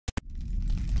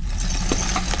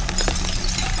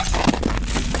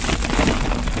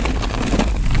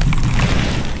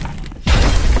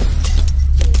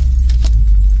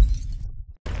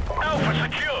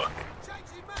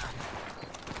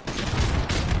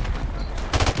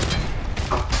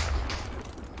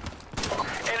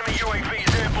UAV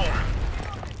is airborne.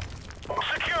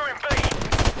 Securing B.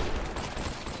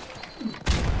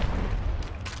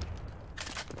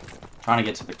 Trying to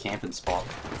get to the camping spot.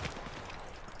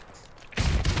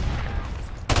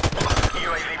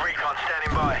 UAV recon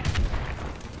standing by.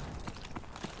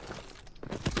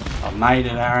 I've made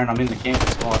it, Aaron. I'm in the camping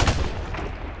spot.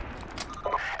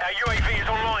 Our UAV is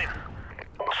online.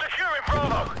 Securing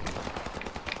Bravo.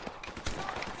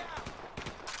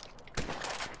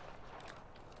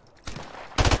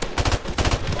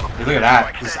 Hey, look at that.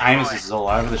 This Amos is all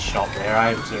over the shop there,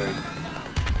 eh?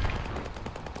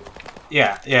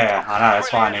 Yeah, I know.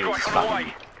 That's why I need to just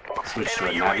fucking switch to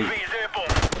a navy.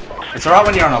 It's alright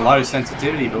when you're on a low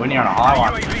sensitivity, but when you're on a high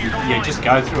one, you just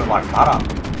go through it like butter.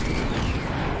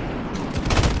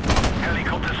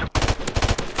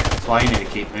 That's why you need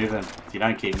to keep moving. If you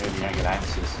don't keep moving, you don't get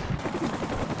access.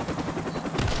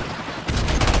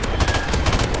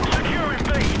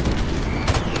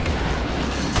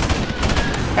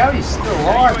 How are you still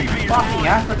alive, you fucking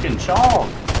African child?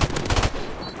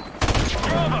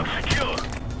 Bravo secure.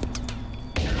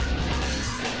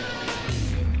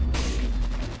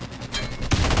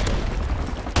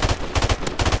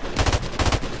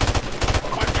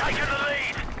 We've taken the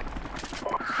lead.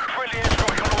 Friendly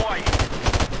airstrike on the way.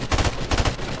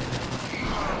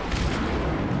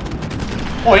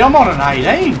 Boy, I'm on an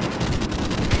 18.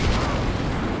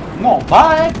 Not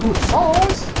bad, good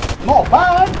size. Not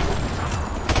bad.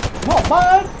 Not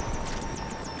bad.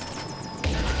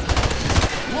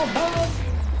 Not bad.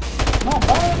 Not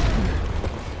bad.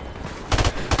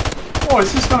 Oh,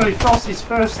 is this going to be Frosty's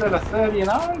first ever 30 and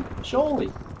 0?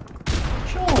 Surely.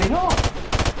 Surely not.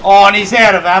 Oh, and he's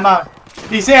out of ammo.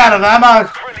 He's out of ammo.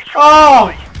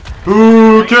 Oh!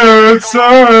 Who can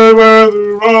say where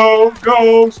the road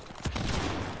goes?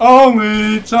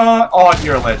 Only time. Oh,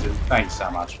 you're a legend. Thanks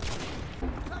so much.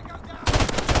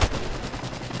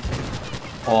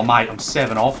 Oh, mate, I'm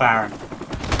 7 off, Aaron.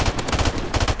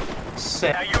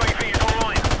 7.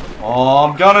 Oh,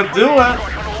 I'm gonna do it.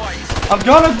 I'm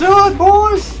gonna do it,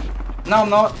 boys. No, I'm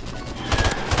not.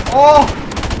 Oh,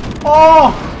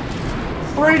 oh,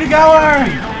 3 to go,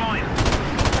 Aaron.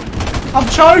 I'm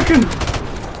choking.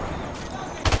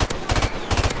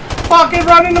 Fucking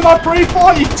run into my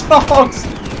pre-flight, you dogs.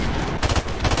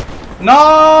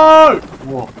 No.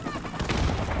 Whoa.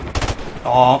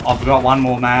 Oh, I've got one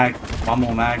more mag. One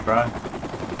more mag, bro.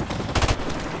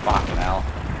 Fucking hell.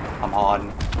 I'm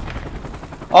hiding.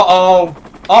 Uh-oh.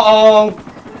 Uh-oh.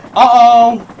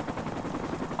 Uh-oh.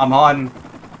 I'm hiding.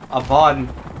 I'm hiding.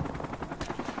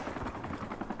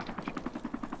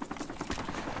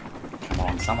 Come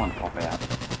on, someone pop out.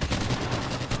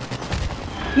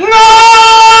 No!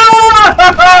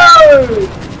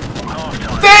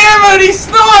 Damn it, he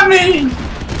sniped me!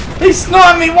 He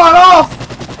sniped me 1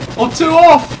 off! Or 2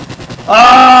 off!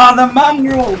 Ah, the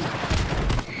mongrel!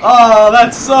 Oh,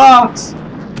 that sucks!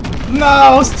 No,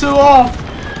 I was 2 off!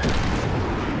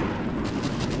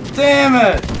 Damn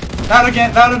it! That would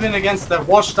have been against the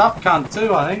washed up cunt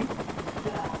too, I think.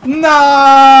 No!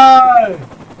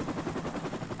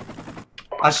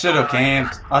 I should have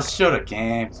camped. I should have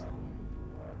camped.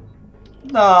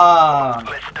 No! Ah!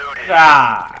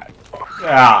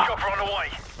 Ah!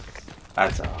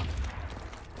 That's alright.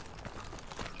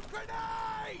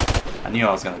 I knew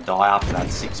I was going to die after that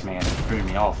 6-man and threw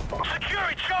me off.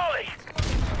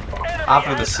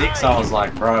 After the 6, I was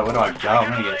like, bro, where do I go?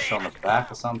 I'm going to get shot in the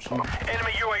back or some shit.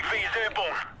 Enemy UAV is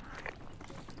airborne.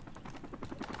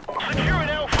 Securing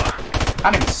Alpha. I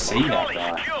didn't even see that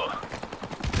guy.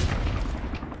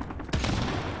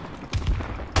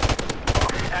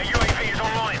 Our UAV is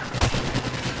online.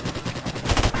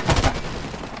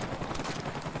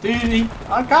 Dude,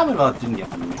 I can't believe I didn't get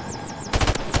them.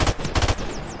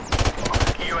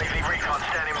 UAV recon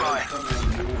standing by.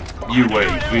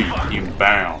 UAV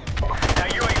inbound. Our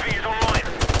UAV is online.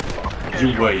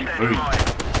 UAV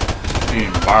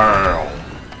inbound.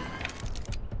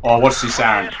 Oh, what's this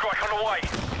sound?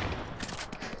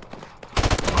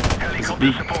 It's a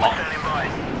big pop.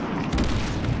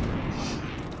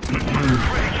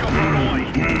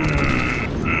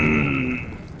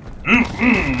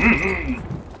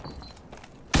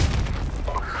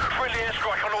 Friendly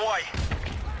airstrike on the way.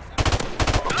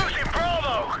 Losing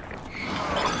Bravo.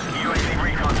 UAV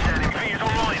recon standing by. Is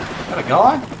online. Is that a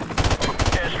guy?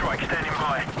 Airstrike standing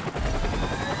by.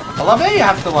 I love how you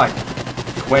have to like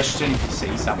question if you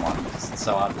see someone. It's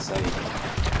so hard to see.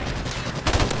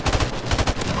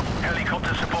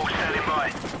 Helicopter support standing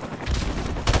by.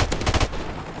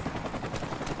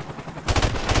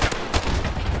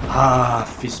 Ah,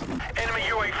 fist me. Enemy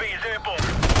UAV is airborne.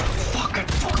 Fucking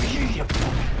you, you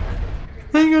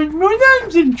fucking. my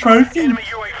name's in trophy. Enemy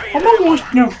UAV I'm not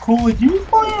watching no Call of Duty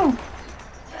player.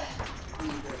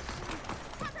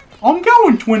 I'm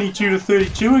going 22 to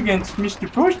 32 against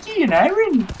MrBrutalFrosty and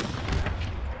Aaron.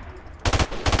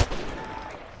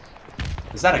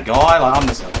 Is that a guy? Like, I'm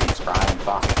just gonna keep spraying.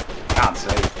 Fuck it. Can't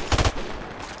see.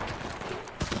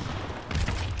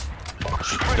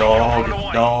 Dog.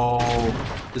 No.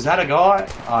 Is that a guy?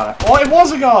 Oh, it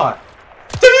was a guy.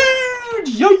 Dude,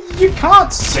 you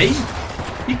can't see.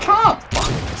 You can't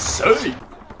fucking see.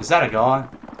 Is that a guy?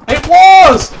 It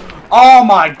was. Oh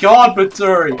my God,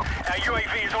 Baturi. Our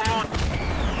UAV is online.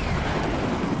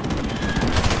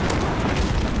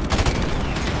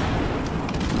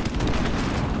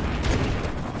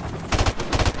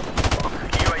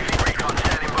 UAV recon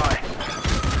standing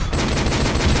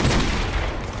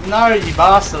by. No, you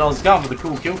bastard. I was going for the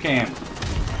cool kill cam.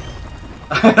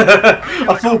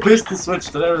 I full pistol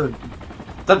switched and everything.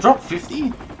 Did that drop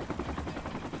 50?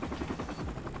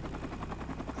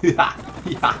 Yeah.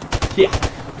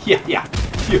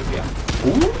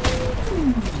 Ooh.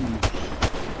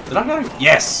 Did I go?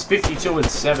 Yes, 52 and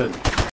 7.